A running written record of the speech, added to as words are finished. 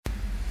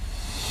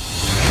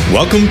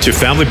Welcome to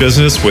Family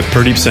Business with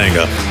Purdeep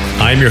Sangha.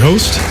 I'm your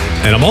host,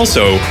 and I'm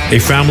also a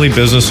family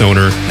business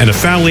owner and a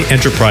family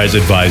enterprise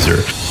advisor.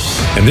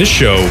 And this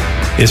show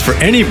is for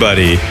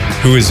anybody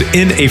who is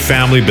in a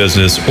family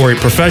business or a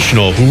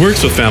professional who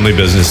works with family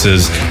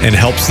businesses and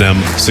helps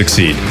them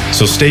succeed.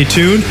 So stay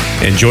tuned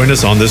and join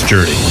us on this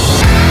journey.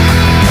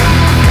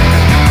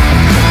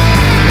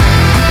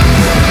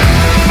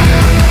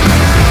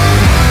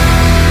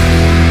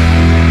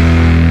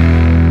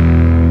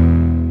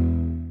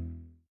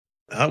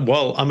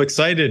 Well, I'm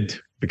excited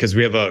because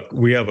we have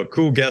a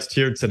cool guest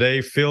here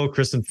today, Phil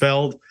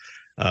Kriszenfeld,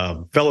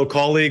 fellow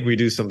colleague. We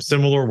do some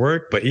similar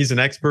work, but he's an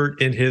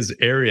expert in his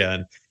area.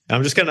 And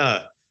I'm just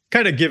gonna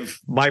kind of give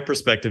my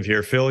perspective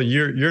here, Phil.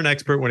 You're an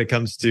expert when it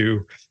comes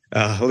to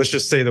let's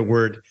just say the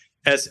word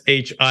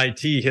SHIT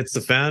hits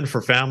the fan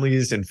for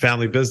families and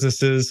family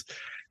businesses.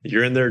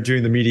 You're in there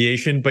doing the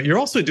mediation, but you're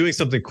also doing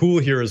something cool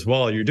here as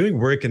well. You're doing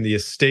work in the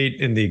estate,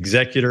 in the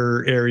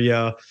executor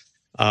area.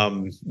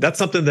 That's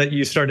something that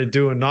you started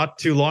doing not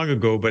too long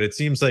ago, but it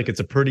seems like it's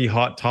a pretty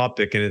hot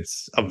topic and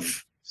it's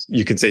of,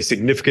 you can say,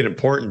 significant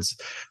importance.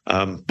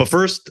 But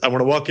first, I want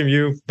to welcome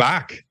you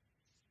back.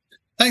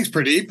 Thanks,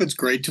 Purdeep. It's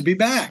great to be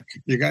back.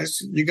 You guys,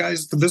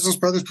 the Business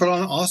Brothers put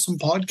on awesome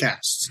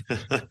podcasts.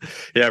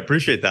 Yeah, I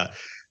appreciate that.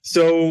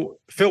 So,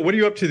 Phil, what are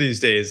you up to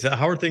these days?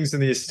 How are things in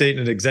the estate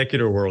and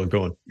executor world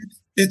going?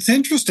 It's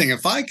interesting.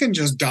 If I can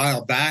just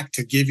dial back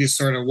to give you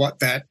sort of what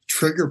that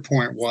trigger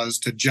point was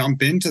to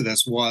jump into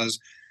this was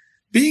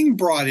being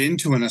brought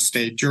into an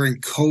estate during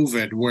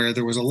COVID where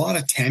there was a lot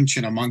of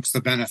tension amongst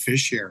the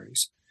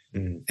beneficiaries.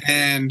 Mm.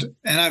 And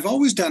I've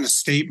always done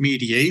estate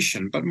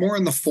mediation, but more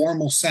in the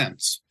formal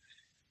sense.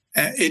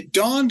 It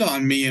dawned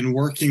on me in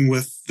working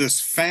with this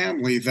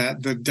family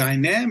that the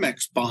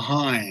dynamics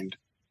behind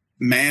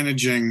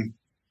managing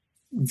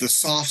the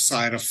soft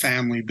side of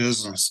family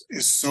business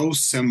is so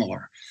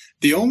similar.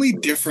 The only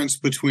difference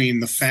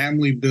between the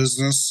family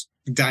business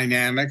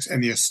dynamics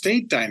and the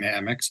estate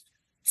dynamics,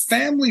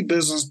 family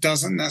business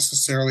doesn't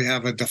necessarily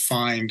have a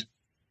defined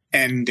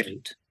end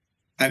date.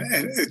 And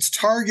its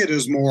target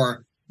is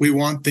more, we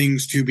want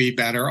things to be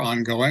better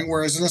ongoing,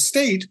 whereas an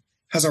estate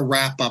has a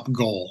wrap-up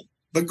goal.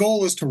 The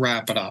goal is to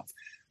wrap it up.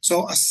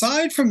 So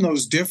aside from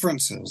those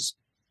differences,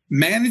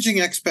 managing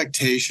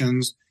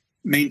expectations,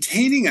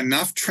 maintaining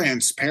enough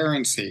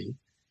transparency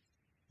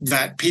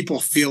that people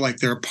feel like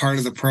they're part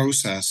of the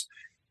process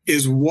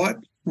is what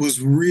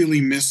was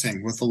really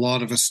missing with a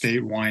lot of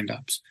estate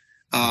windups.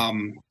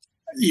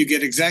 You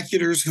get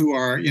executors who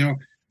are,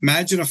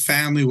 imagine a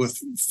family with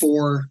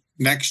four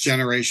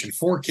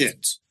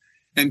kids,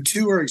 and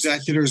two are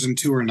executors and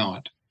two are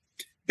not.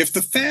 If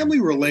the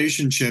family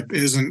relationship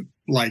isn't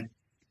like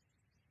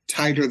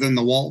tighter than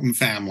the Walton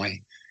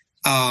family,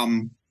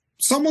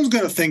 someone's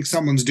going to think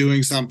someone's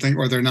doing something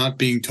or they're not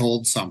being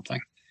told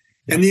something.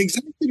 Yeah. And the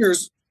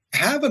executors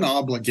have an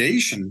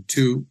obligation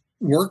to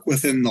work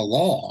within the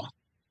law.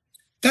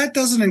 That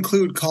doesn't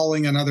include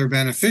calling another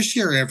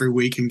beneficiary every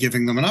week and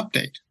giving them an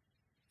update.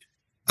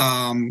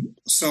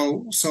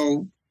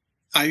 So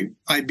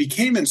I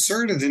became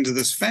inserted into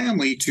this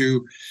family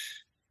to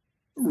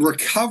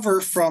recover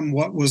from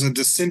what was a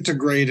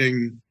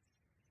disintegrating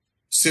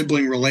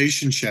sibling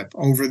relationship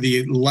over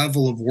the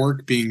level of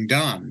work being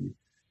done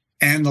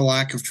and the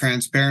lack of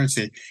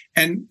transparency,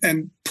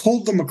 and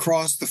pulled them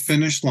across the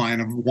finish line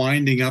of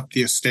winding up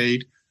the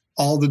estate,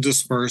 all the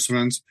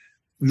disbursements,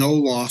 no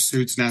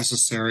lawsuits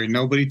necessary.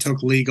 Nobody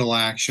took legal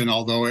action,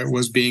 although it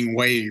was being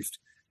waived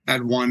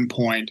at one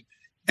point,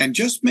 and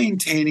just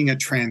maintaining a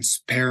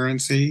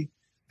transparency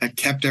that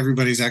kept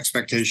everybody's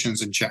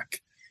expectations in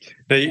check.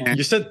 Now,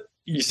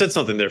 you said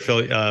something there,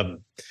 Phil.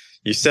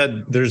 You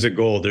said there's a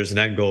goal, there's an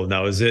end goal.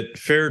 Now, is it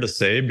fair to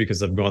say,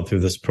 because I've gone through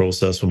this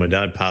process when my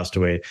dad passed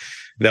away,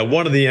 that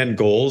one of the end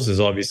goals is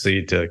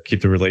obviously to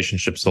keep the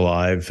relationships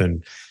alive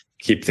and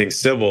keep things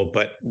civil,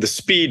 but the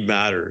speed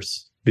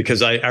matters?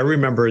 Because I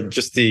remember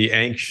just the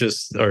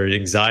anxious or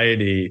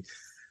anxiety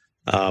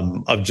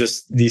of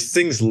just these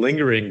things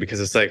lingering, because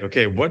it's like,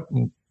 okay,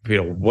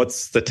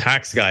 what's the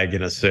tax guy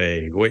going to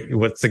say?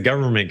 What's the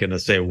government going to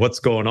say? What's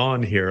going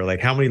on here? Like,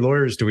 how many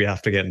lawyers do we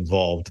have to get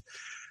involved?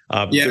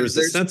 There's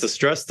a sense of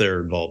stress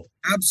there involved.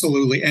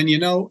 Absolutely. And,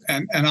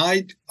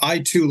 and I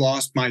too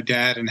lost my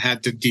dad and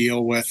had to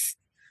deal with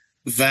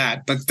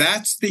that. But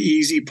that's the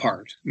easy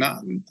part. Now,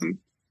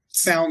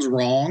 sounds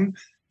wrong,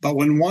 but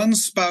when one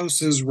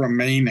spouse is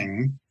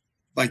remaining,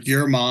 like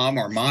your mom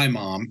or my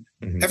mom,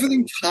 mm-hmm.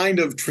 everything kind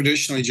of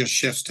traditionally just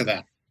shifts to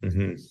them.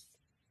 Mm-hmm.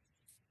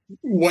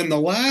 When the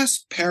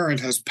last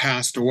parent has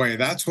passed away,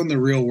 that's when the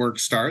real work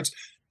starts.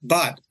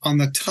 But on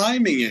the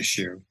timing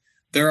issue,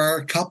 there are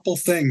a couple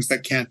things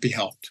that can't be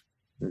helped.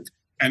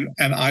 And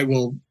I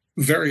will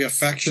very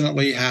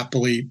affectionately,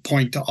 happily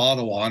point to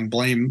Ottawa and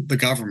blame the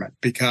government,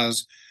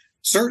 because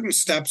certain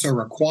steps are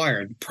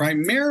required,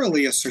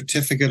 primarily a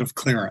certificate of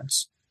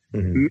clearance.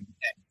 Mm-hmm.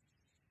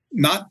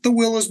 Not the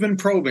will has been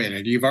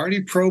probated. You've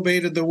already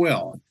probated the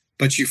will,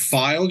 but you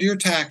filed your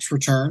tax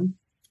return.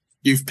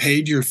 You've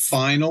paid your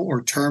final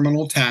or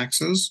terminal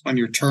taxes on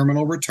your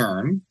terminal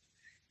return.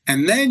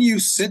 And then you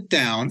sit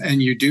down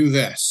and you do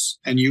this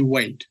and you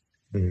wait.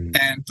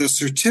 And the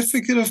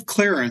certificate of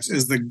clearance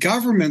is the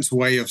government's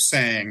way of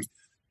saying,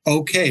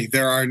 okay,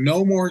 there are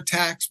no more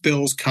tax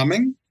bills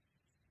coming.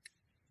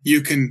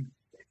 You can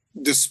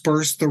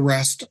disperse the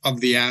rest of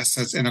the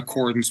assets in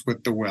accordance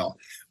with the will,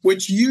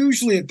 which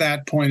usually at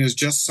that point is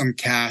just some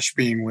cash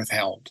being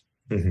withheld.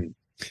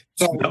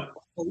 So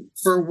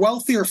for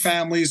wealthier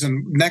families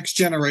and next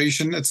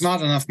generation, it's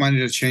not enough money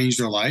to change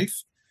their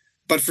life.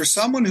 But for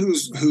someone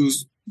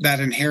who's that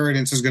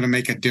inheritance is going to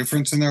make a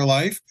difference in their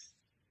life,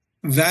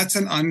 that's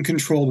an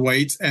uncontrolled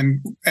wait.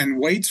 And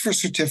waits for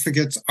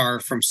certificates are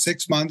from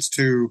 6 months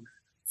to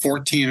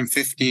 14 and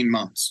 15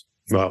 months.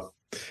 Wow.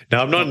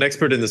 Now, I'm not an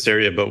expert in this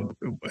area, but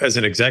as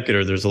an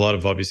executor, there's a lot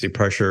of obviously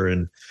pressure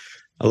and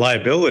a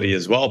liability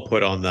as well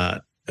put on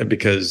that.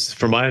 Because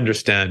from my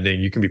understanding,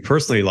 you can be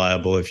personally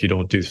liable if you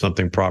don't do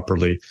something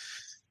properly.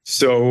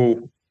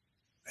 So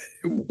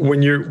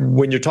when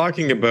you're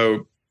talking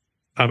about,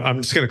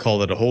 I'm just going to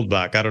call it a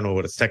holdback. I don't know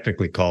what it's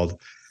technically called,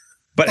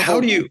 but how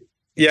do you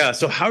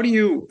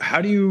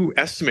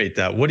estimate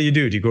that? What do you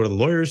do? Do you go to the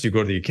lawyers? Do you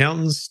go to the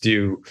accountants?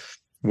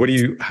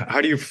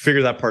 How do you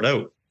figure that part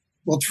out?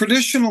 Well,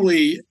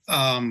 traditionally,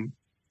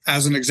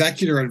 as an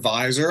executor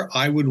advisor,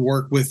 I would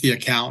work with the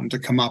accountant to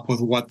come up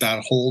with what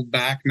that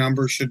holdback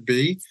number should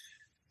be.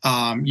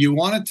 You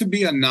want it to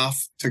be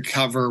enough to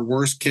cover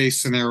worst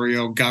case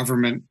scenario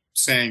government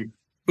saying,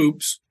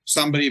 oops,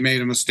 somebody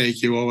made a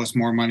mistake, you owe us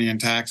more money in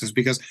taxes.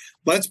 Because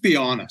let's be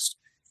honest,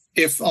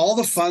 if all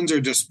the funds are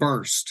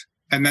dispersed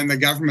and then the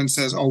government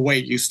says, oh,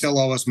 wait, you still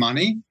owe us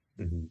money,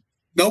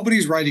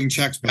 nobody's writing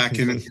checks back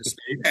into the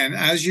estate. And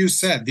as you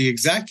said, the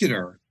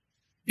executor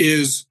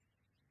is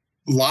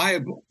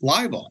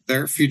liable.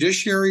 Their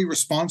fiduciary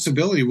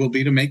responsibility will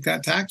be to make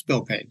that tax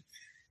bill paid.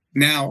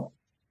 Now,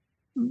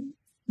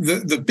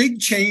 the big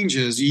change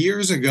is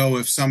years ago,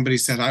 if somebody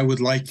said, I would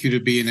like you to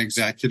be an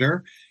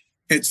executor,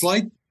 it's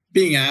like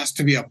being asked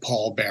to be a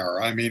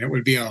pallbearer. I mean, it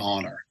would be an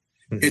honor.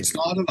 It's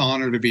not an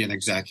honor to be an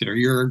executor.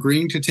 You're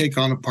agreeing to take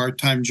on a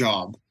part-time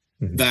job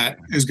that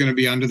is going to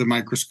be under the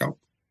microscope.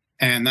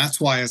 And that's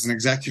why as an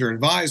executor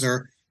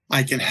advisor,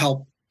 I can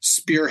help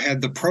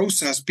spearhead the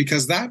process,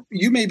 because that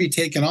you may be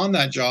taking on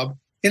that job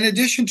in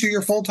addition to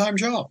your full-time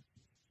job.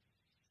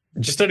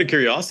 Just out of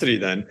curiosity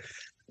then,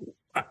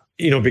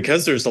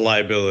 because there's a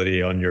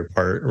liability on your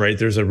part, right?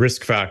 There's a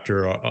risk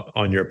factor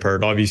on your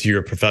part. Obviously,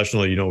 you're a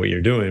professional, you know what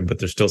you're doing, but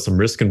there's still some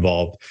risk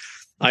involved.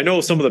 I know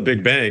some of the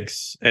big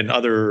banks and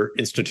other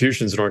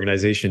institutions and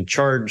organizations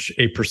charge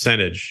a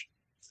percentage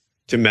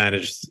to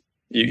manage,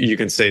 you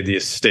can say, the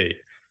estate.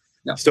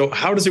 Yeah. So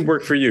how does it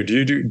work for you?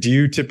 Do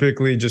you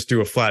typically just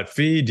do a flat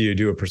fee? Do you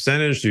do a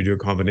percentage? Do you do a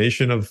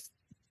combination of?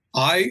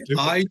 I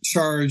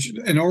charge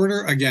in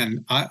order,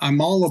 again,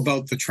 I'm all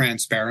about the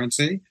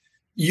transparency.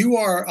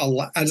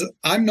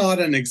 I'm not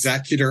an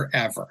executor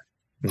ever.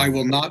 I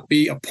will not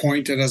be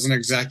appointed as an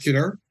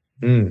executor.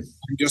 I'm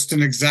just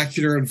an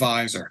executor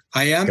advisor.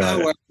 I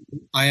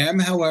am,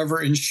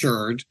 however,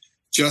 insured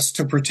just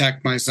to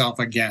protect myself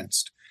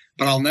against.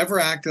 But I'll never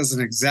act as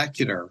an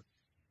executor,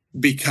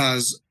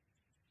 because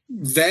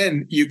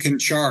then you can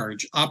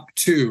charge up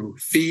to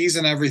fees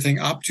and everything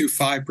up to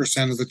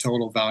 5% of the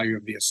total value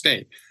of the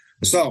estate.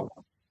 So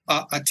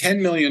a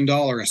 $10 million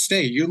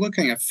estate, you're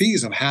looking at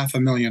fees of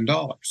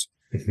 $500,000.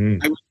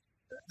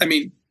 I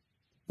mean,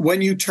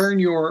 when you turn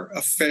your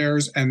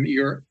affairs and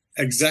your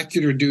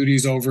executor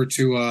duties over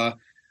to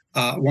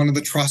one of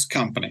the trust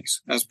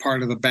companies as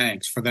part of the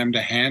banks for them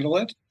to handle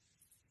it,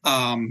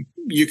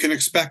 you can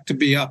expect to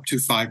be up to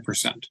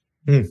 5%.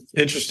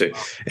 Interesting.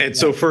 And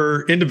so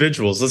for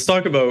individuals, let's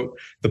talk about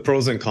the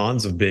pros and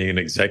cons of being an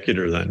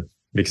executor then,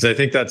 because I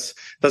think that's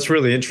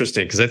really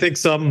interesting. Because I think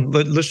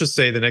let's just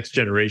say the next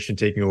generation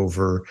taking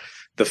over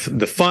the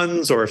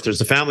funds, or if there's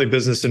a family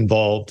business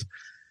involved,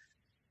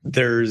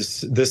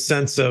 there's this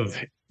sense of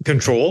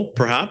control,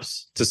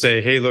 perhaps, to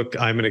say, hey, look,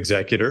 I'm an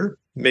executor,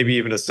 maybe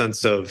even a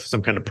sense of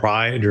some kind of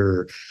pride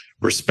or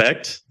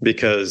respect,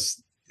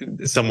 because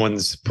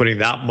someone's putting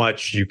that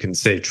much, you can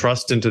say,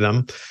 trust into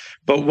them.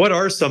 But what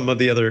are some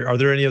of are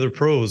there any other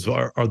pros?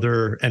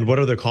 And what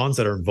are the cons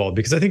that are involved?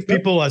 Because I think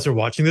people, as they're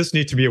watching this,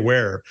 need to be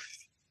aware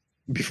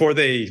before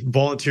they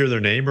volunteer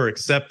their name or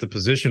accept the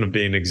position of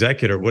being an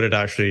executor, what it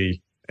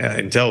actually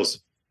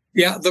entails.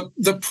 Yeah,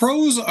 the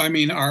pros, I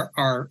mean,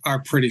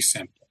 are pretty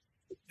simple.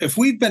 If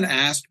we've been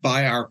asked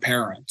by our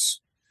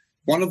parents,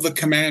 one of the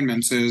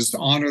commandments is to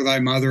honor thy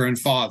mother and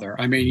father.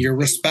 I mean, you're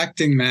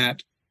respecting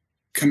that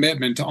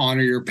commitment to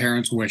honor your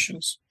parents'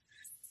 wishes.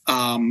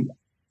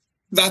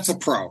 That's a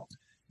pro.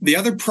 The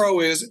other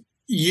pro is,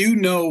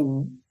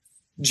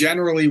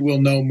 generally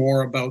will know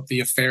more about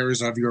the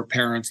affairs of your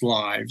parents'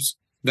 lives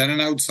than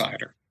an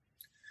outsider.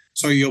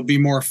 So you'll be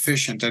more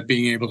efficient at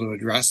being able to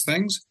address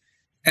things.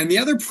 And the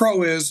other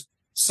pro is,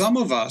 some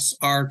of us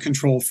are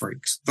control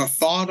freaks. The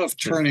thought of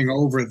turning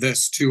over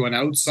this to an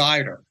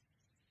outsider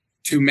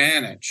to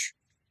manage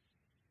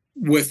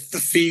with the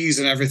fees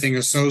and everything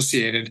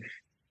associated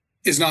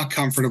is not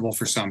comfortable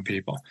for some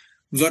people.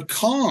 The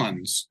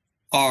cons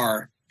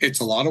are, it's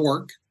a lot of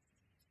work.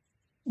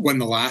 when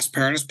the last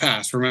parent has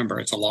passed, remember,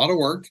 it's a lot of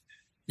work.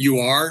 You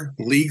are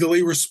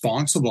legally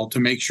responsible to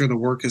make sure the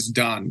work is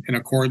done in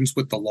accordance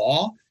with the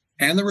law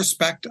and the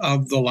respect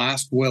of the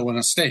last will and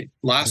estate,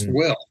 last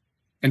will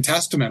and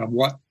testament of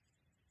what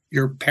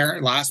your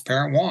last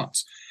parent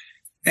wants.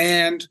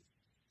 And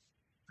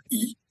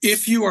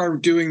if you are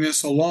doing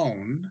this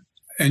alone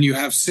and you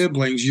have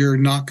siblings, you're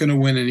not going to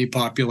win any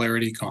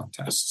popularity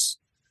contests.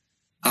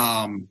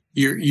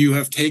 You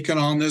have taken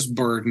on this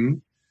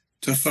burden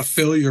to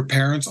fulfill your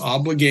parents'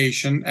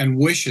 obligation and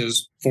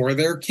wishes for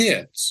their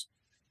kids.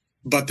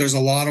 But there's a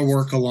lot of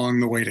work along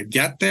the way to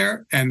get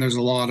there. And there's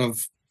a lot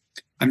of,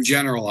 I'm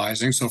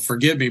generalizing, so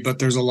forgive me, but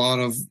there's a lot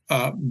of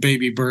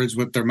baby birds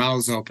with their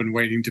mouths open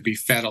waiting to be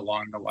fed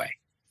along the way.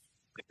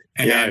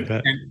 And, I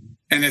bet.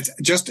 And it's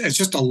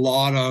just a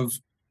lot of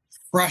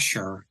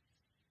pressure,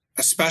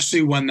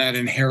 especially when that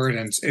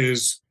inheritance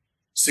is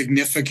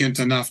significant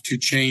enough to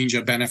change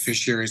a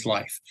beneficiary's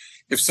life.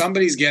 If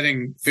somebody's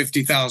getting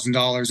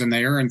 $50,000 and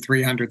they earn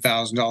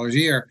 $300,000 a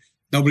year,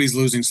 nobody's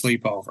losing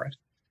sleep over it.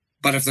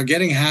 But if they're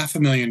getting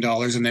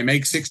 $500,000 and they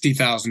make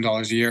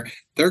 $60,000 a year,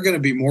 they're going to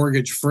be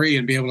mortgage free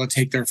and be able to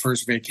take their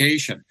first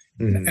vacation.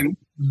 And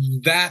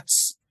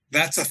that's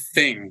a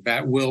thing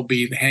that will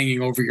be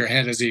hanging over your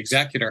head as the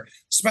executor,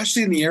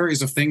 especially in the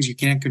areas of things you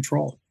can't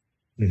control.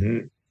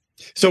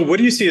 So what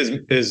do you see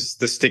as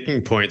the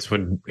sticking points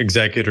when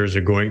executors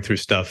are going through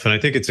stuff? And I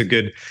think it's a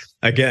good,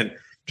 again,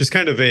 just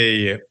kind of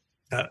a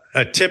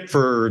tip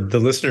for the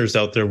listeners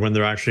out there when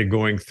they're actually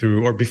going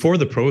through, or before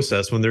the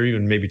process, when they're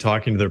even maybe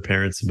talking to their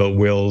parents about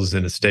wills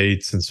and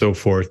estates and so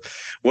forth.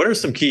 What are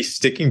some key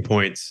sticking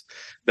points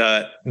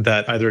that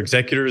either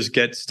executors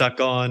get stuck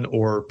on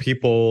or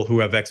people who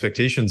have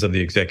expectations of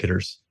the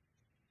executors?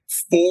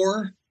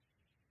 For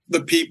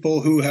the people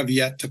who have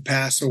yet to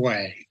pass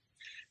away,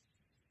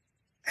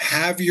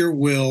 have your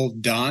will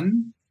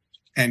done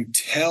and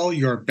tell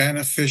your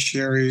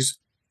beneficiaries,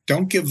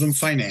 don't give them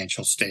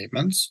financial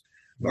statements,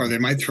 or they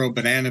might throw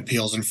banana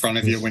peels in front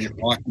of you when you're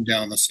walking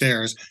down the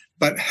stairs,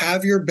 but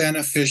have your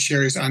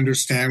beneficiaries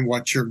understand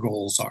what your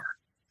goals are.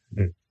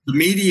 The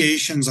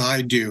mediations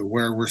I do,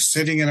 where we're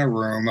sitting in a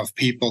room of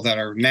people that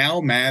are now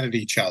mad at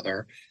each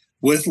other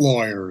with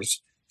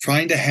lawyers,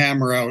 trying to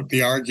hammer out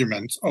the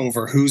arguments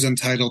over who's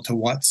entitled to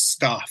what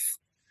stuff.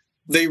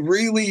 They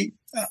really,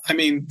 I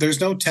mean, there's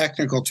no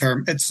technical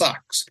term. It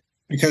sucks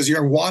because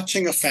you're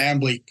watching a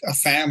family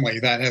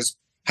that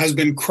has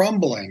been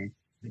crumbling,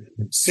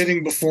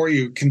 sitting before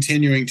you,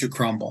 continuing to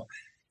crumble.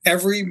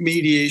 Every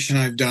mediation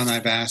I've done,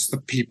 I've asked the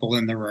people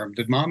in the room,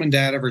 did mom and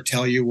dad ever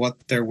tell you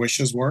what their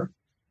wishes were?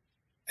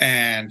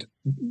 And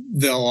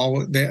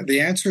the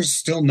answer is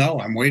still no.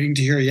 I'm waiting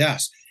to hear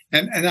yes.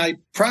 And I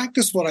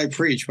practice what I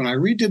preach. When I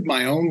redid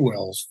my own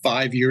wills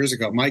 5 years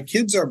ago, my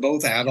kids are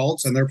both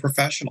adults and they're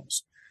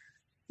professionals.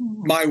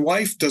 My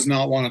wife does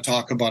not want to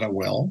talk about a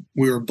will.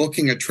 We were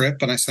booking a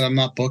trip and I said, I'm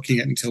not booking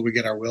it until we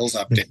get our wills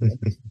updated.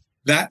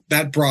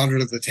 That brought her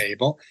to the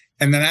table.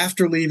 And then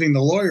after leaving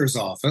the lawyer's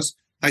office,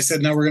 I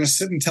said, now we're going to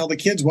sit and tell the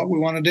kids what we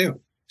want to do.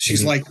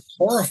 She's like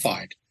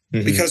horrified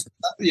because,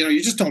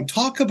 you just don't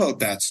talk about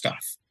that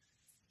stuff.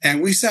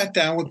 And we sat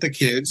down with the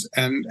kids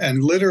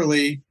and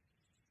literally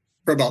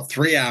for about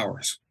 3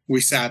 hours, we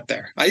sat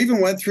there. I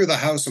even went through the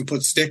house and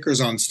put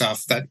stickers on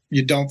stuff that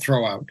you don't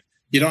throw out.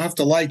 You don't have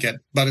to like it,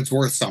 but it's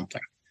worth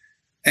something.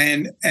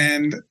 And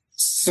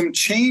some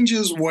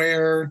changes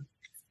where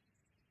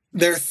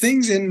there are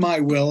things in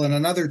my will, and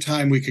another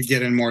time we could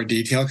get in more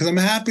detail, because I'm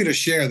happy to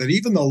share that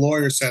even the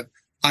lawyer said,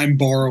 I'm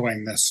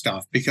borrowing this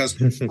stuff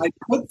because I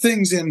put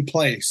things in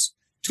place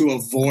to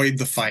avoid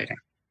the fighting,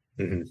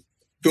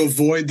 to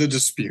avoid the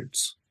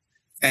disputes.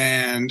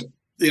 And,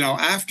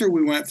 after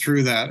we went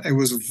through that, it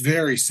was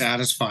very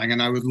satisfying.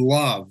 And I would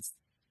love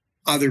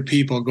other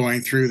people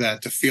going through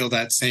that to feel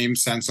that same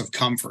sense of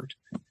comfort.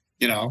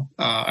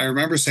 I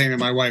remember saying to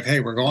my wife, hey,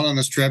 we're going on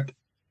this trip.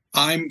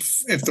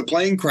 If the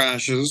plane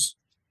crashes,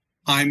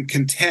 I'm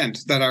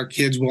content that our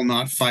kids will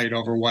not fight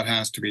over what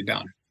has to be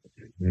done.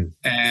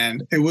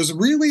 And it was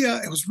really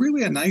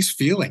a nice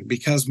feeling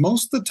because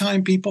most of the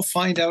time people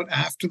find out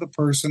after the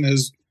person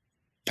is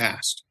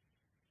passed.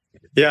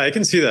 Yeah, I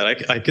can see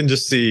that. I can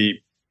just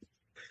see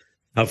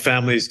how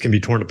families can be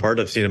torn apart.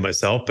 I've seen it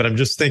myself, but I'm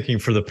just thinking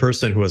for the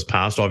person who has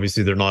passed,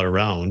 obviously they're not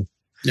around.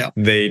 Yeah,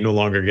 they no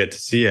longer get to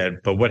see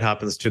it. But what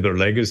happens to their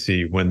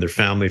legacy when their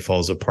family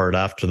falls apart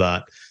after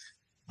that?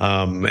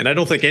 And I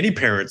don't think any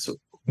parents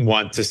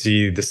want to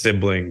see the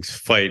siblings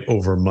fight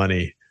over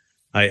money.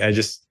 And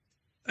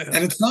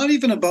it's not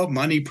even about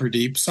money,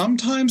 Purdeep.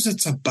 Sometimes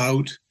it's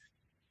about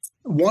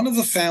one of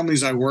the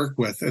families I worked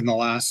with in the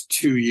last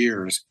 2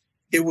 years.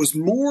 It was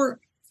more,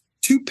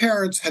 2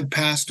 parents had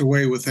passed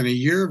away within a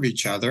year of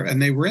each other,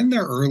 and they were in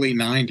their early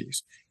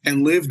 90s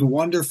and lived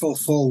wonderful,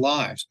 full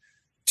lives.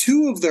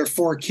 2 of their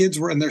 4 kids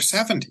were in their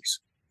 70s.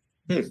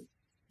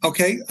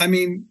 Okay, I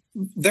mean,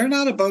 they're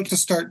not about to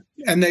start,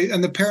 and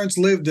the parents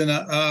lived in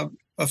a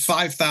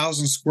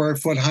 5,000 square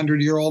foot,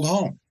 100-year-old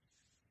home.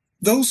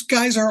 Those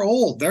guys are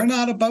old. They're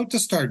not about to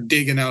start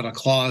digging out of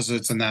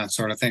closets and that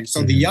sort of thing.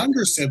 So the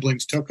younger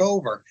siblings took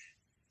over.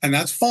 And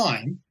that's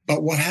fine.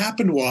 But what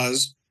happened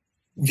was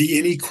the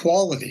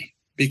inequality,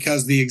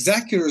 because the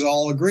executors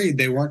all agreed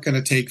they weren't going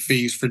to take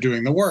fees for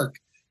doing the work.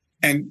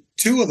 And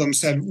two of them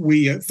said,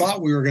 we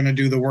thought we were going to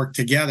do the work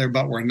together,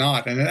 but we're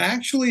not. And it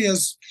actually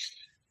is,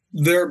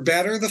 they're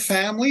better, the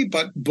family.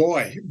 But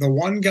boy, the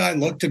one guy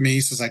looked at me,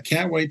 he says, I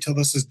can't wait till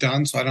this is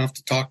done so I don't have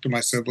to talk to my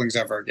siblings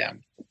ever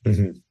again.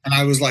 Mm-hmm. And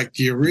I was like,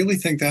 do you really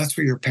think that's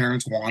what your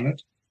parents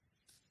wanted?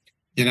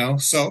 You know,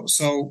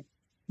 so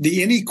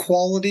the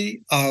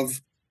inequality of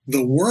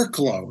the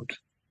workload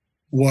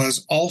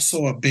was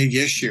also a big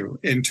issue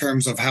in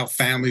terms of how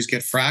families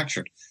get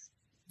fractured.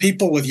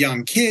 People with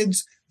young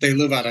kids, they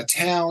live out of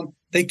town,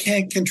 they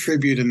can't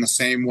contribute in the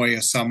same way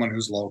as someone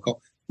who's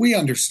local. We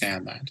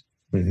understand that.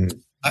 Mm-hmm.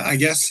 I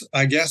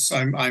guess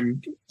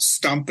I'm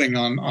stumping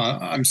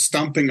I'm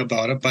stumping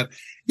about it, but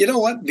you know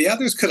what? The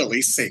others could at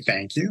least say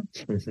thank you.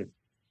 Mm-hmm.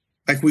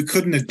 Like, we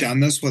couldn't have done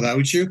this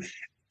without you.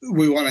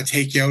 We want to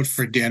take you out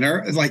for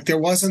dinner. Like, there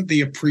wasn't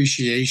the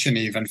appreciation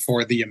even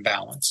for the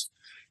imbalance.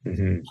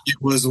 Mm-hmm.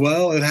 It was,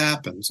 well, it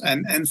happens.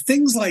 And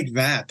things like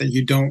that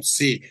you don't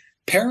see.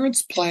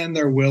 Parents plan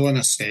their will and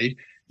estate.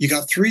 You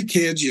got 3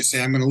 kids. You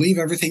say, I'm going to leave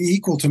everything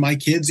equal to my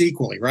kids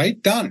equally,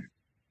 right? Done.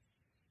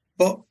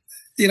 Well,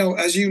 you know,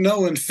 as you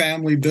know, in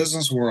family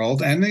business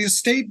world and the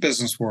estate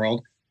business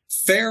world,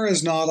 fair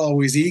is not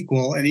always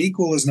equal and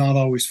equal is not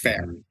always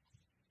fair. Mm-hmm.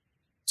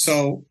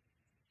 So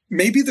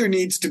maybe there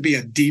needs to be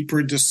a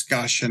deeper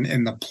discussion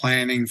in the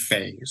planning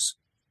phase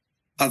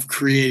of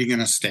creating an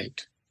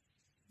estate.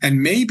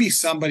 And maybe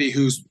somebody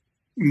whose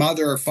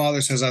mother or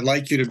father says, I'd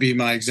like you to be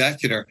my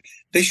executor,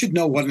 they should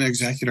know what an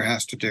executor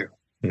has to do.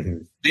 Mm-hmm.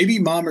 Maybe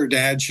mom or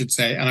dad should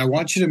say, and I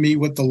want you to meet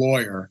with the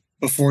lawyer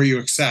before you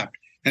accept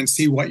and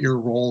see what your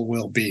role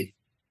will be.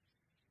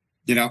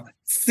 You know,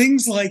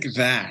 things like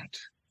that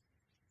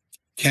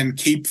can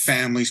keep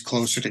families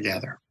closer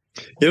together.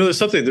 You know,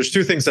 there's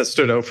 2 things that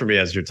stood out for me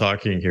as you're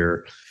talking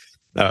here.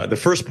 The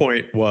first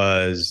point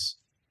was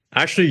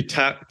actually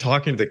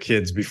talking to the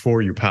kids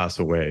before you pass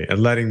away and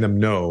letting them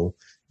know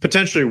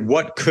potentially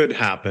what could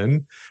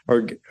happen,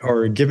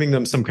 or giving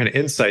them some kind of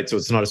insight so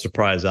it's not a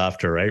surprise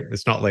after, right?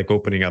 It's not like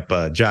opening up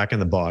a Jack in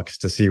the Box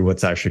to see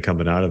what's actually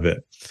coming out of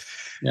it.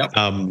 Yep.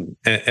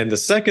 And the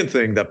second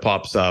thing that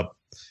pops up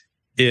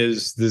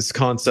is this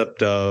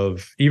concept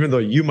of, even though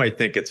you might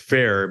think it's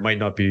fair, it might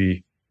not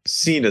be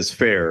seen as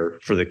fair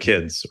for the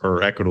kids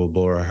or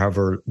equitable or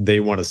however they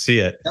want to see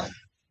it. Yep.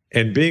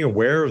 And being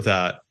aware of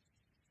that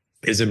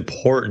is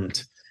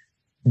important.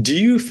 Do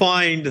you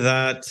find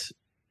that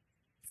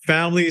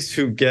families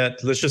who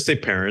get, let's just say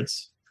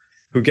parents,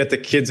 who get the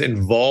kids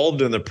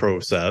involved in the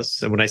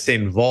process, and when I say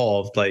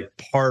involved, like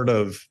part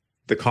of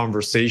the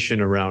conversation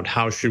around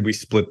how should we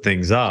split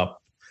things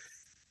up,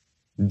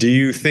 do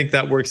you think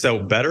that works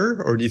out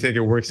better, or do you think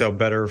it works out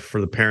better for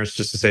the parents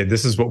just to say,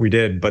 this is what we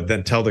did, but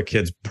then tell the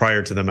kids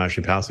prior to them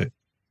actually passing?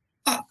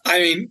 I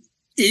mean,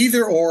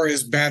 either or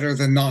is better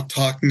than not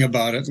talking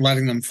about it,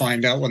 letting them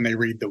find out when they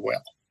read the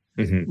will.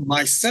 Mm-hmm.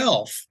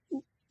 Myself,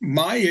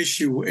 my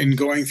issue in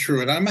going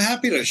through it, I'm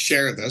happy to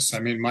share this. I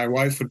mean, my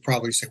wife would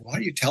probably say, why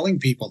are you telling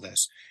people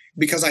this?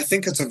 Because I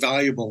think it's a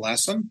valuable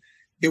lesson.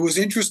 It was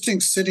interesting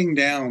sitting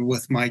down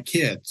with my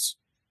kids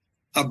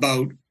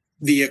about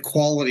the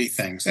equality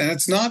things. And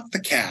it's not the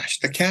cash.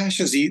 The cash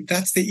is,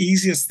 that's the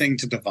easiest thing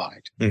to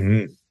divide.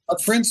 Mm-hmm.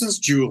 But for instance,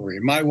 jewelry.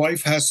 My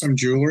wife has some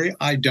jewelry.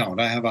 I don't.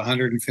 I have a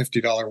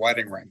 $150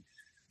 wedding ring.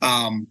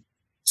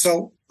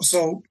 So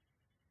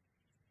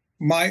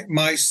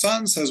my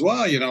son says,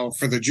 well, you know,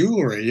 for the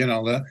jewelry, you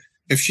know,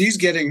 if she's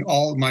getting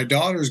my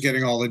daughter's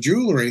getting all the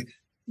jewelry,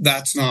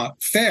 that's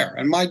not fair.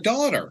 And my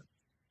daughter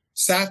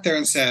sat there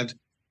and said,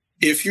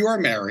 if you are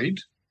married,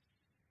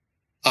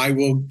 I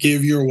will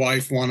give your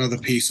wife one of the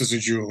pieces of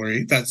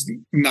jewelry that's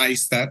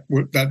nice that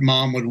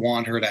mom would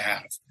want her to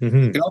have. Mm-hmm.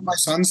 You know what my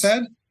son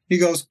said? He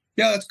goes,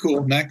 yeah, that's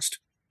cool. Next.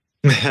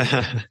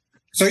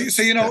 So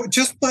you know,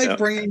 just by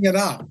bringing it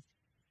up,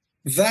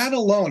 that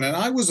alone, and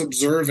I was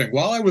observing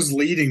while I was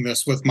leading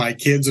this with my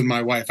kids and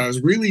my wife, I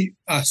was really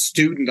a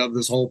student of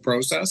this whole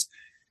process,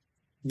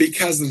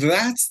 because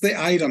that's the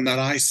item that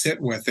I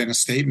sit with in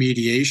estate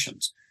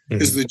mediations,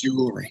 mm-hmm. is the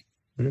jewelry.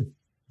 Mm-hmm.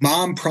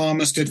 Mom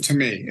promised it to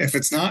me. If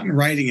it's not in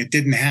writing, it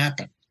didn't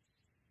happen.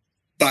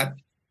 But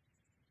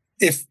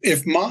if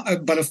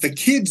the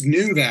kids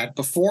knew that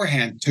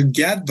beforehand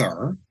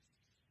together,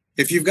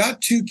 if you've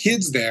got 2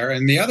 kids there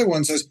and the other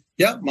one says,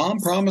 "Yep, mom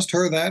promised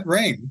her that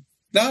ring,"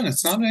 done.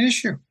 It's not an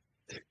issue.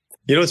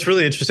 You know, it's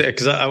really interesting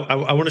because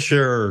I want to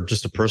share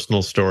just a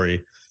personal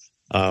story.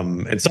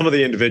 And some of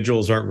the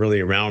individuals aren't really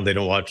around. They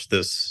don't watch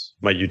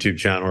my YouTube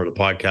channel or the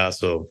podcast,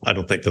 so I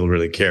don't think they'll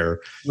really care.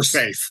 We're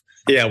safe.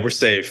 Yeah, we're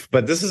safe.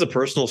 But this is a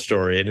personal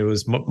story. And it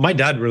was, my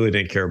dad really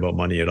didn't care about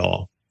money at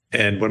all.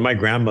 And when my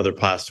grandmother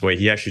passed away,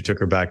 he actually took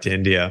her back to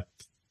India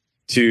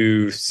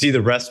to see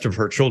the rest of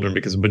her children,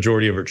 because the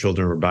majority of her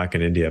children were back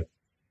in India.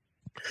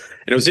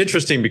 And it was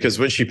interesting because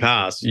when she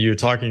passed, you're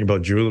talking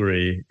about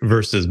jewelry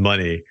versus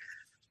money.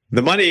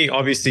 The money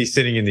obviously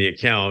sitting in the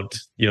account,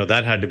 you know,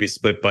 that had to be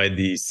split by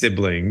the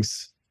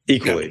siblings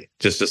equally.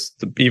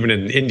 Just even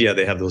in India,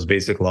 they have those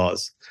basic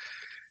laws.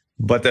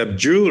 But the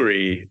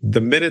jewelry,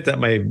 the minute that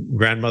my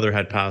grandmother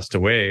had passed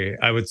away,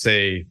 I would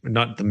say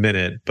not the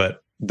minute,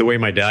 but the way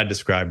my dad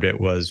described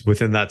it was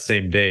within that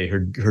same day,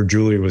 her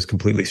jewelry was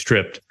completely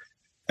stripped.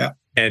 Yeah.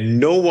 And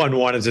no one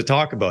wanted to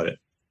talk about it.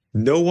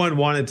 No one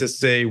wanted to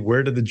say,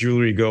 where did the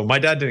jewelry go? My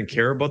dad didn't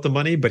care about the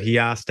money, but he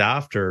asked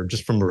after,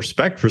 just from a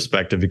respect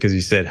perspective, because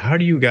he said, how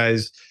do you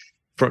guys,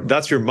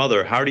 that's your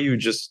mother, how do you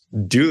just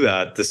do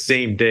that the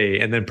same day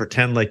and then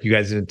pretend like you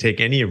guys didn't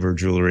take any of her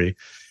jewelry?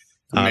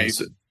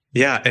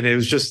 Yeah, and it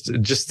was just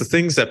the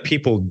things that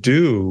people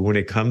do when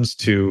it comes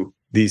to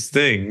these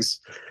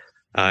things,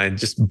 and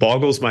just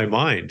boggles my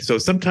mind. So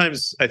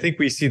sometimes I think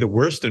we see the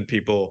worst in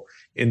people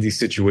in these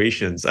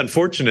situations.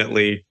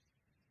 Unfortunately,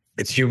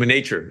 it's human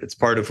nature. It's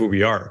part of who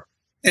we are.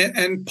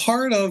 And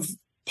part of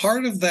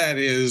that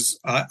is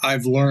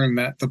I've learned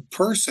that the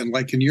person,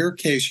 like in your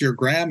case, your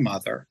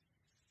grandmother,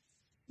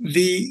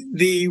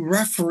 the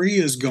referee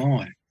is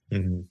gone.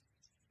 Mm-hmm.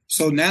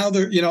 So now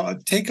they're,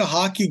 take a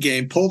hockey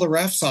game, pull the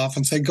refs off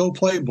and say, go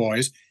play,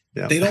 boys.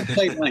 Yeah. They don't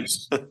play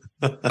nice.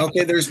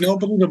 Okay, there's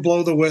nobody to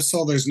blow the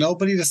whistle. There's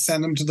nobody to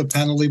send them to the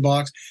penalty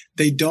box.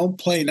 They don't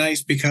play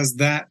nice because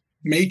that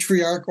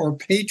matriarch or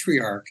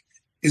patriarch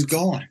is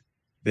gone.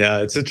 Yeah,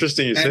 it's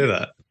interesting you say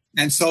that.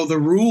 And so the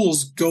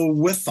rules go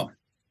with them.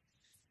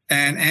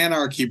 And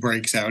anarchy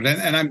breaks out.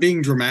 And I'm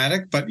being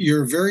dramatic, but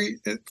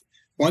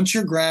once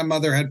your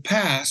grandmother had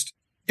passed,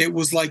 it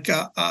was like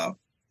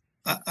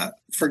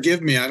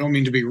forgive me, I don't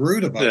mean to be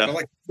rude about it, but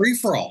like free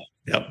for all.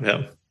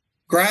 Yep.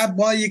 Grab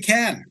while you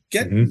can.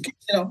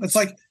 It's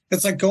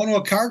like going to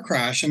a car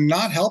crash and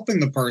not helping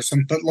the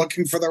person, but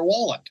looking for their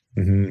wallet.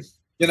 Mm-hmm.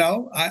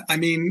 I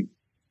mean,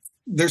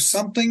 there's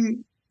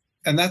something,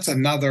 and that's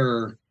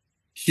another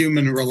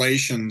human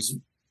relations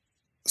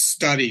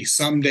study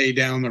someday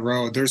down the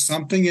road. There's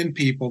something in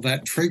people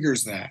that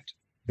triggers that.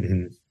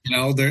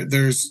 Mm-hmm.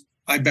 There's,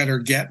 I better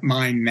get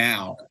mine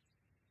now.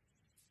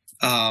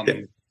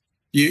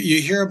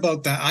 You hear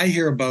about that. I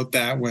hear about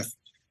that with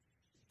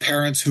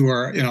parents who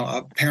are,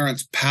 a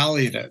parent's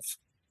palliative,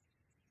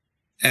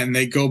 and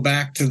they go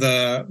back to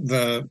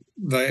the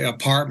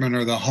apartment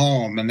or the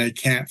home and they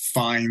can't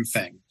find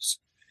things.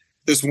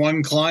 This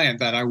one client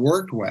that I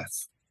worked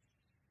with,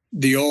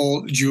 the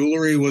old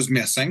jewelry was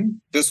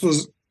missing. This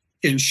was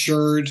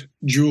insured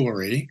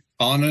jewelry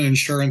on an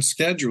insurance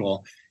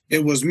schedule.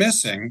 It was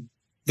missing.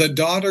 The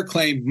daughter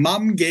claimed,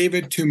 Mom gave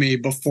it to me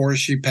before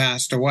she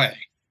passed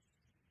away.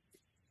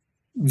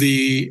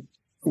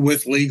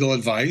 With legal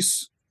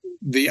advice,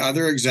 the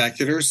other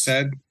executors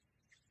said,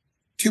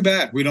 too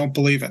bad, we don't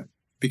believe it,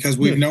 because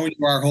we've known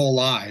you our whole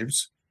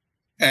lives,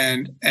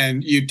 and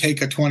you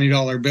take a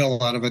 $20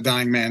 bill out of a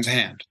dying man's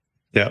hand.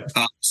 Yeah.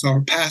 So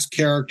her past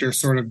character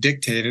sort of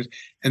dictated,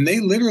 and they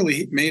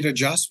literally made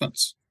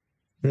adjustments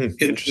in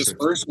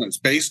disbursements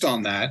based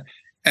on that.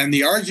 And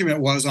the argument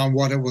was on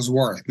what it was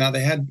worth. Now,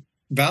 they had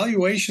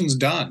valuations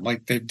done,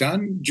 like they've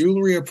done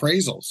jewelry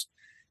appraisals,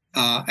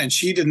 and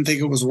she didn't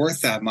think it was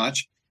worth that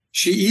much.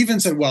 She even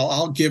said, well,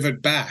 I'll give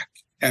it back.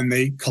 And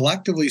they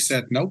collectively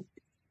said, nope,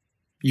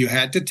 you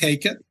had to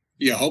take it.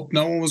 You hope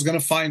no one was going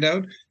to find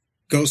out.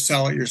 Go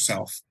sell it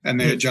yourself. And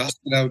they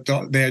adjusted out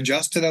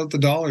the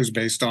dollars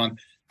based on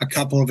a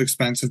couple of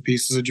expensive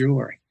pieces of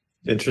jewelry.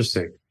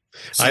 Interesting.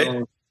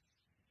 So,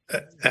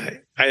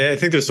 I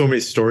think there's so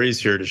many stories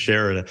here to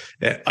share.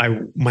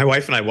 My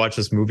wife and I watched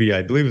this movie.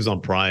 I believe it was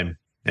on Prime,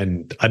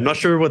 and I'm not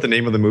sure what the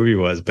name of the movie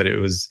was, but it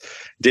was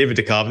David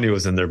Duchovny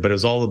was in there. But it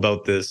was all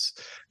about this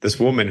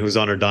woman who's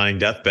on her dying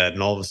deathbed,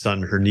 and all of a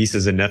sudden her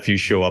nieces and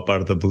nephews show up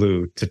out of the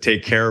blue to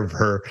take care of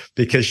her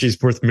because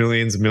she's worth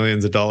millions and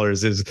millions of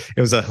dollars. It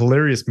was a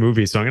hilarious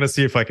movie. So I'm going to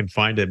see if I can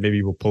find it.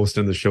 Maybe we'll post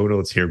in the show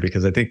notes here,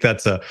 because I think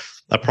that's a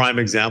prime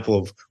example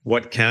of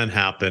what can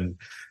happen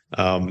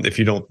if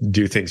you don't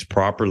do things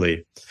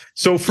properly.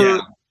 So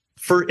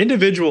for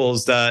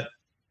individuals that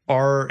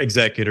are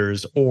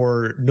executors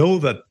or know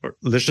that,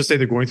 let's just say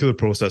they're going through the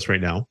process right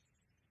now,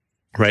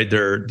 right?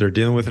 They're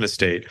dealing with an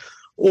estate,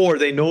 or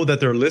they know that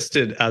they're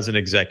listed as an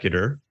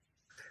executor.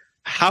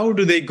 How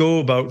do they go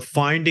about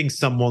finding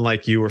someone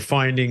like you, or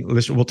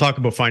we'll talk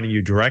about finding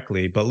you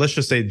directly, but let's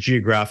just say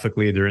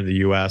geographically they're in the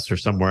US or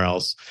somewhere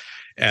else.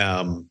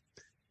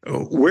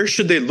 Where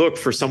should they look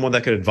for someone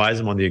that could advise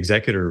them on the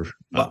executor?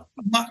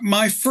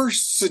 My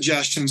first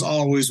suggestion is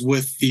always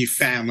with the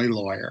family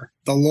lawyer,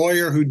 the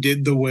lawyer who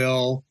did the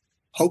will.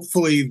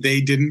 Hopefully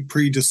they didn't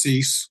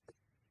predecease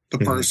the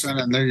person,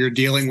 and you're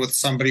dealing with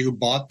somebody who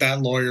bought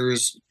that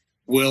lawyer's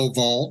will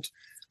vault.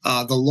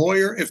 If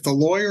the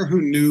lawyer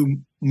who knew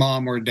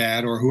mom or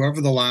dad or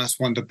whoever the last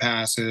one to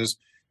pass is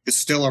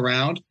still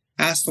around,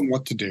 ask them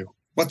what to do.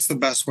 What's the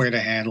best way to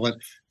handle it?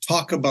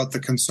 Talk about the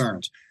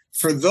concerns.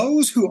 For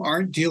those who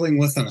aren't dealing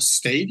with an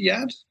estate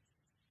yet,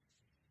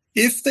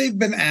 if they've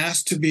been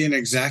asked to be an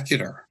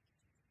executor,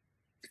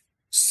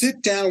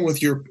 sit down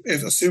with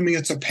assuming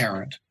it's a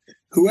parent,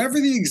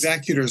 whoever the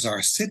executors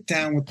are, sit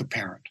down with the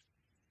parent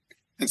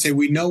and say,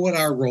 we know what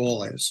our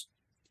role is.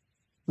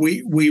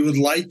 we would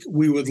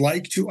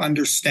like to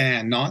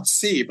understand, not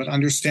see, but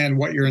understand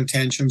what your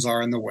intentions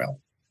are in the will,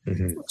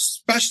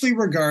 especially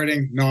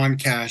regarding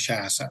non-cash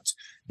assets.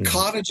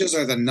 Cottages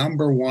are the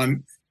number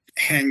one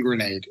hand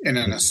grenade in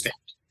an estate.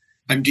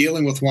 I'm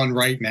dealing with one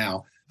right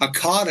now, a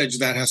cottage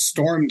that has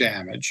storm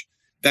damage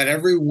that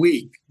every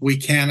week we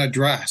can't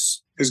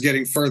address is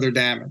getting further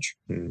damage.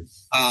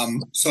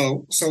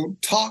 So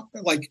talk,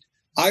 like,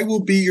 I will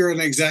be your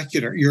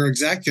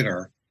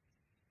executor.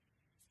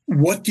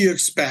 What do you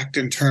expect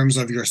in terms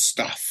of your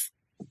stuff?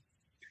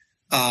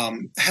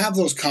 Have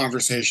those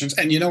conversations.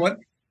 And you know what?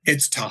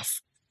 It's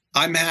tough.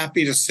 I'm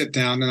happy to sit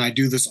down, and I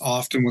do this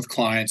often with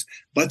clients.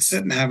 Let's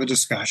sit and have a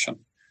discussion.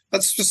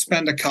 Let's just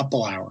spend a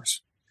couple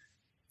hours.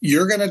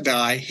 You're going to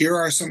die. Here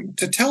are some,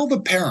 to tell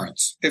the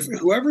parents, if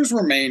whoever's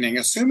remaining,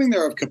 assuming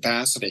they're of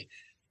capacity,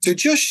 to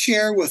just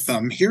share with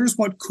them, here's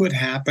what could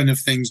happen if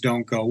things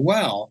don't go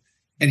well.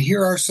 And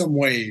here are some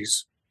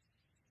ways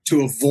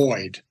to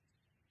avoid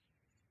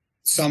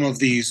some of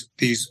these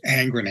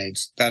hand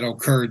grenades that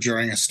occur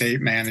during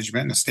estate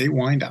management and estate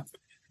windup.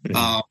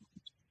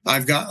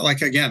 I've got,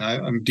 like, again,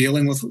 I'm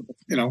dealing with,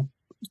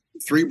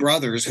 3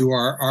 brothers who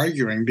are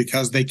arguing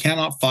because they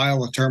cannot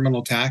file a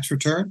terminal tax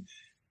return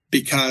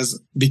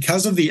because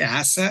of the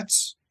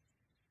assets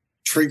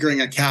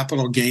triggering a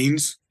capital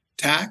gains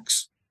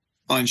tax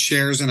on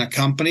shares in a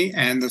company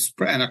and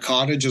a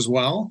cottage as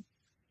well.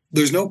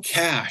 There's no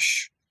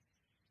cash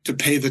to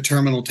pay the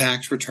terminal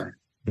tax return.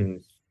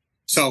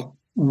 So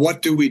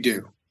what do we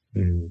do?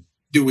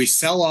 Do we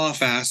sell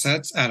off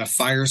assets at a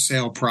fire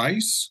sale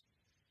price?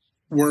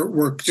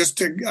 We're just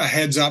a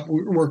heads up.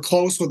 We're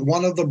close with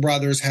one of the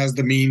brothers has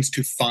the means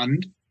to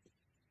fund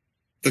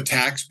the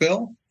tax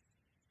bill,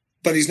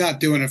 but he's not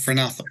doing it for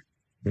nothing.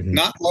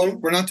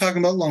 We're not talking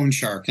about loan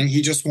sharking.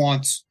 He just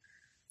wants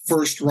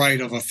first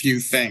right of a few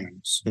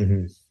things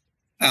in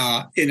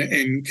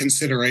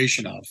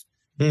consideration of.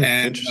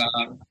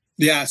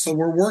 So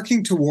we're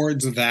working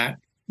towards that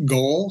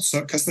goal. So,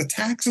 because the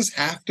taxes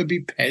have to be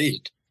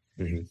paid.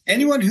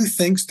 Anyone who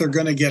thinks they're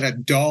going to get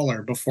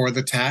 $1 before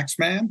the tax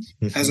man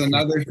has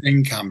another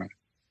thing coming.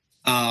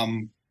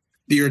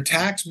 Your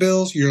tax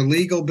bills, your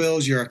legal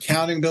bills, your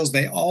accounting bills,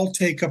 they all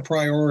take a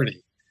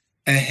priority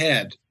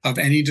ahead of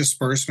any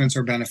disbursements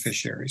or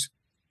beneficiaries.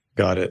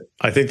 Got it.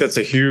 I think that's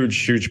a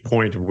huge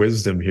point of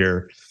wisdom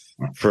here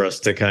for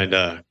us to kind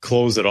of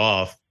close it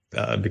off,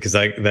 because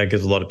that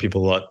gives a lot of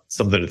people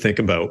something to think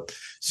about.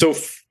 So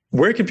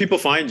where can people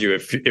find you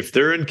if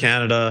they're in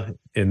Canada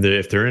and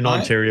if they're in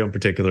Ontario in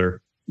particular?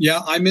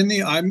 Yeah, I'm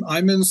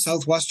in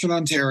southwestern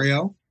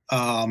Ontario,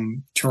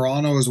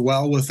 Toronto as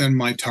well within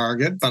my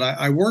target, but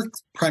I work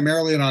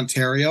primarily in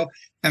Ontario,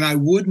 and I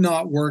would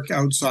not work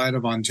outside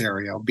of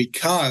Ontario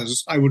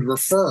because I would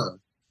refer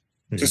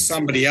to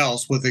somebody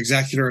else with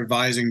executor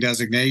advising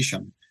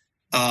designation.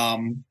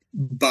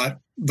 But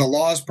the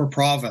laws per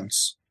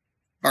province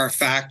are a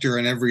factor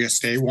in every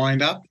estate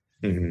windup.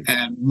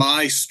 And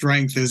my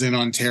strength is in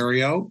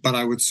Ontario, but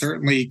I would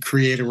certainly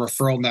create a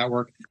referral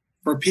network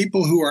for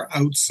people who are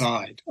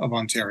outside of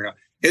Ontario.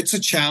 It's a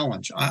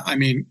challenge. I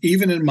mean,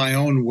 even in my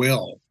own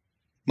will,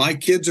 my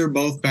kids are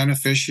both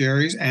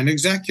beneficiaries and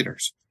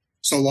executors,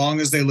 so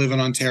long as they live in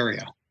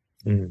Ontario.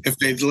 If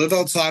they live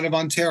outside of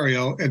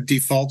Ontario, it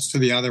defaults to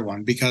the other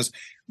one, because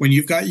when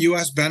you've got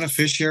U.S.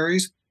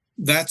 beneficiaries,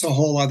 that's a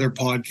whole other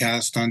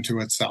podcast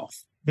unto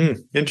itself.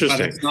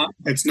 Interesting. But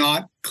it's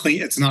not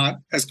clean. It's not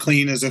as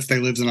clean as if they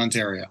lived in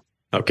Ontario.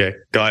 Okay,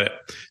 got it.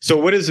 So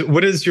what is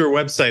your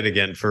website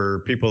again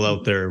for people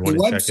out there who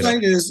want to check it out?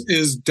 The website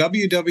is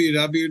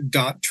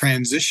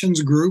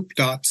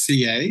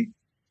www.transitionsgroup.ca.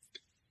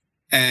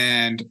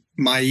 And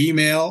my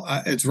email,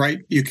 it's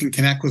right. You can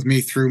connect with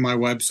me through my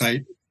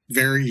website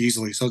very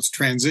easily. So it's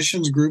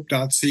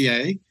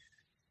transitionsgroup.ca.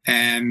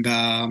 And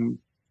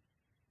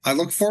I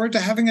look forward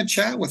to having a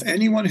chat with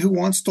anyone who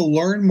wants to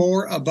learn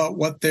more about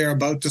what they're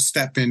about to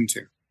step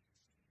into.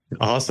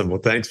 Awesome.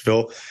 Well, thanks,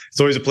 Phil. It's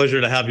always a pleasure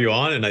to have you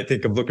on. And I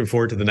think I'm looking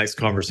forward to the next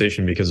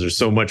conversation because there's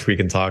so much we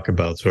can talk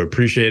about. So I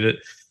appreciate it.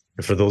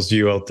 And for those of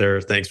you out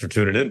there, thanks for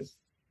tuning in.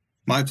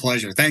 My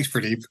pleasure. Thanks,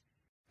 Purdeep.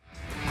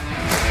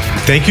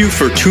 Thank you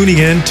for tuning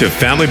in to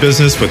Family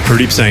Business with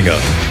Purdeep Sangha.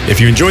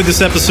 If you enjoyed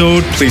this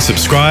episode, please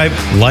subscribe,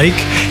 like,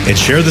 and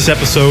share this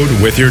episode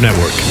with your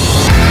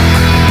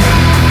network.